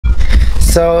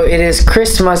So it is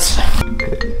Christmas.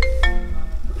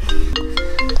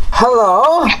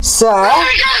 Hello, sir.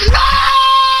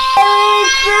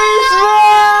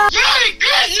 Merry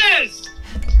Christmas!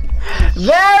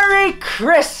 Merry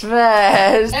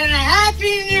Christmas! And a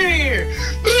Happy New Year!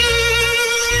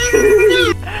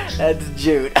 That's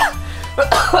Jude.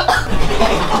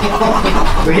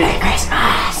 Merry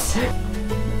Christmas!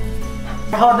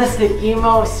 Oh, this is the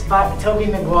emo spot, Tobey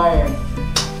Maguire.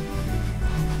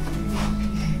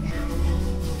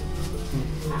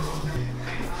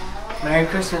 Merry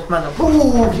Christmas, mother.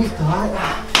 Ooh, he's hot.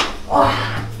 Oh.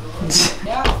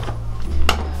 Yeah.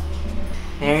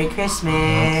 Merry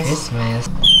Christmas. Christmas.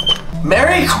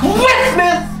 Merry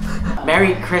Christmas!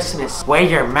 Merry Christmas. Wear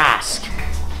your mask.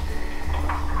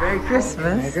 Merry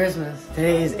Christmas. Merry Christmas.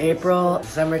 Today is April,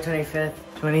 December 25th,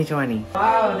 2020.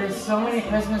 Wow, there's so many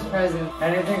Christmas presents. I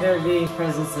didn't think there would be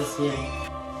presents this year.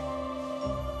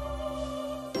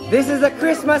 This is a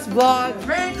Christmas vlog.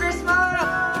 Merry Christmas!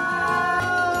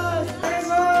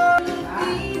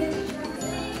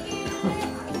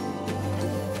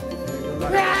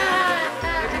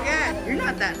 You're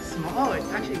not that small. Oh,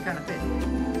 it's actually kind of big.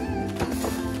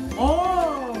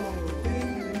 Oh!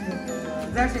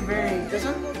 It's actually very... This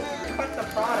one? Cut the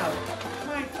product.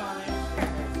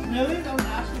 Really? That was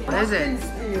actually... What is it? I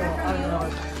don't know.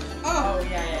 Oh,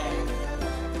 yeah.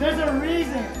 There's a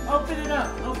reason. Open it up.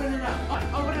 Open it up.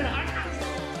 Open it up.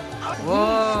 Whoa.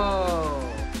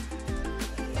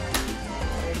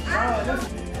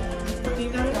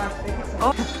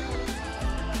 Oh.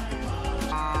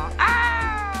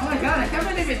 Oh my god, I can't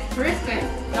believe it's Christmas.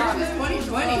 Christmas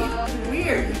 2020. It's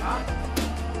weird.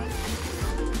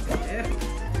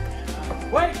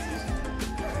 Wait!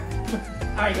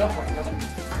 Alright, go for it.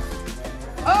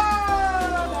 Oh!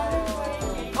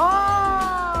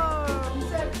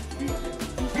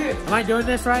 Good. Am I doing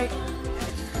this right?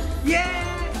 Yeah!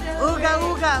 Ooga,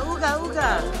 ooga, ooga,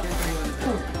 ooga.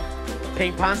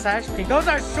 Ping pong stash. Those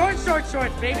are shorts,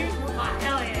 baby. Oh,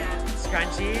 hell yeah.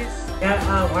 Scrunchies.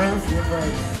 Yeah, wireless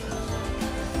earbuds.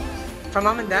 From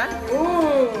mom and dad? Ooh!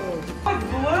 Blue!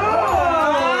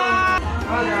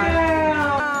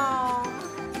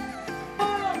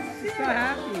 Oh, so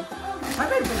happy.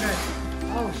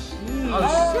 Oh, shit. Oh,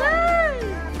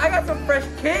 shit! I got some fresh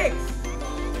kicks.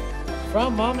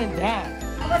 From mom and dad.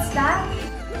 What's that?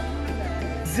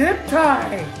 Zip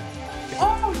tie.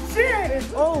 Oh, shit!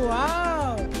 Oh,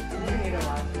 wow.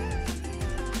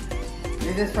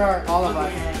 This is for all of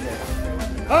us.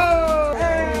 Oh!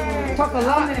 Hey! Chocolate.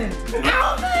 Almond!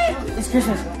 It's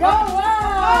Christmas. Oh,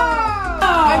 wow!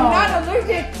 I'm not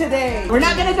allergic today. We're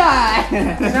not gonna die.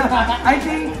 I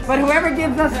think. But whoever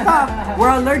gives us stuff, we're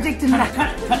allergic to nuts.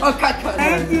 Oh, cut.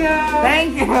 Thank you.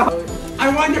 Thank you. I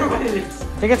wonder what it is. I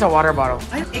think it's a water bottle.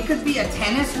 It could be a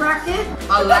tennis racket,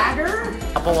 a ladder.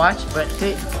 Apple Watch, but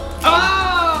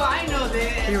Oh, I know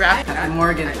this. you wrap.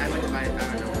 Morgan, I went to buy it. I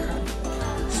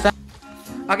don't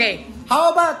know. Okay,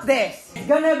 how about this? It's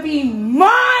gonna be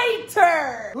my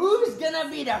turn. Who's gonna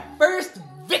be the first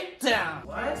victim?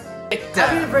 What? Victim.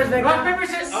 I'll be the first victim. Rock, paper,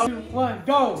 scissors. 2, 1,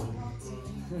 go.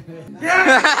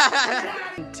 Yeah.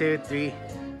 1, 2, 3.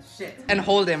 Shit. And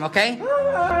hold him, okay?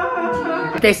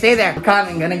 Okay, stay there. I'm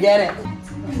coming, gonna get it.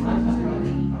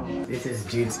 This is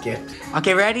Jude's gift.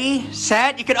 Okay, ready,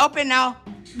 set, you can open now.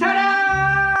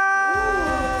 Ta-da!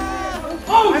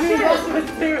 Oh, shit!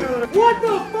 What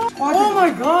the fuck? Oh my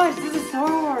gosh, this is so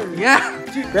hard. Yeah.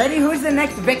 Ready? Who's the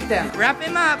next victim? Wrap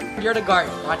him up. You're the guard.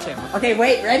 Watch him. Okay,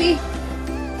 wait. Ready?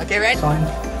 Okay, ready? Son,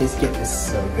 his gift is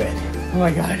so good. Oh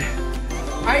my god.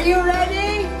 Are you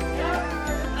ready?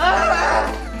 Yeah.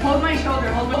 Hold my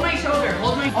shoulder. Hold my shoulder.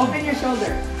 Open your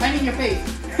shoulder. I'm in your face.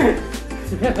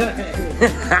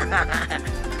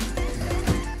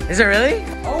 Is it really?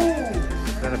 Oh.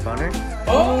 Is that a boner?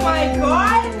 Oh my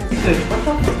god. What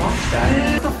the fuck,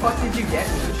 Dad? What the fuck did you get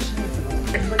me?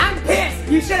 I'm pissed.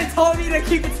 You should have told me to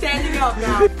keep it standing up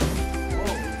now.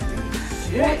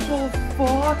 What the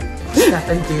fuck?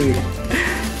 Nothing, dude.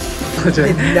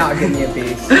 Did not give me a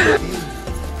piece.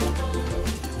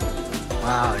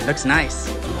 Wow, it looks nice.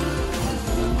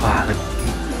 Wow, look.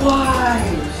 Why?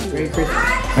 Merry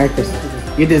Christmas. Merry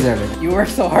Christmas. You deserve it. You work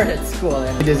so hard at school.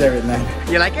 And You deserve it, man.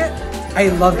 you like it? I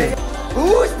love it.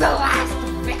 Who's the last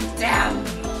victim?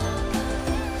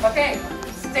 Okay,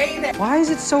 stay there. Why is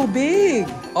it so big?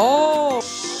 Oh,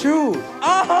 shoot.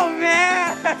 Oh,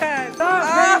 man.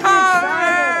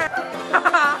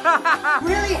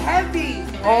 Really heavy.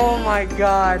 Oh, my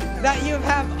God. That you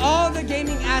have all the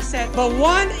gaming assets, but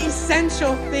one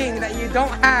essential thing that you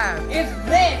don't have is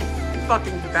this.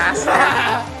 Fucking bastard.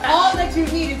 All that you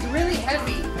need is really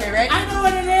heavy. Okay, ready? I know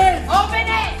what it is. Open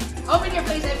it. Open your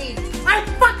face, I mean. I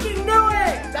fucking knew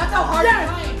it! That's a hard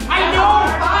find. I know!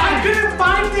 I couldn't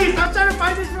find this! I'm trying to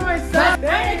find this for myself!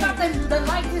 I got the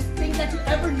lightest thing that you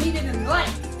ever needed in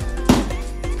life.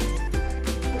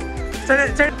 Turn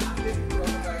it.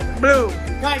 Blue.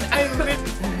 Guys,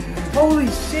 holy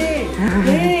shit!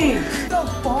 Dang! So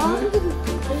fun!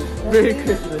 Merry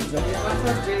Christmas.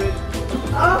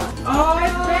 Oh,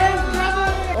 it's big, brother!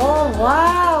 Oh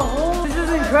wow! Oh, this is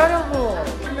incredible.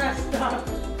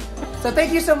 So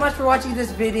thank you so much for watching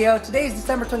this video. Today is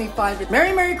December 25th.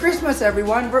 Merry Christmas,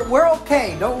 everyone. We're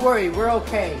okay. Don't worry, we're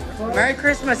okay. Merry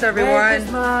Christmas, everyone.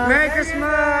 Merry Christmas.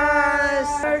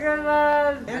 Merry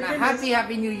Christmas. And a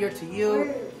happy New Year to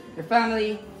you, your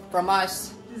family, from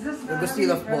us, the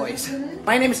Gustilov boys.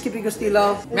 My name is Kippy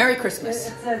Gustilov. Merry Christmas.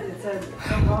 It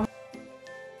said.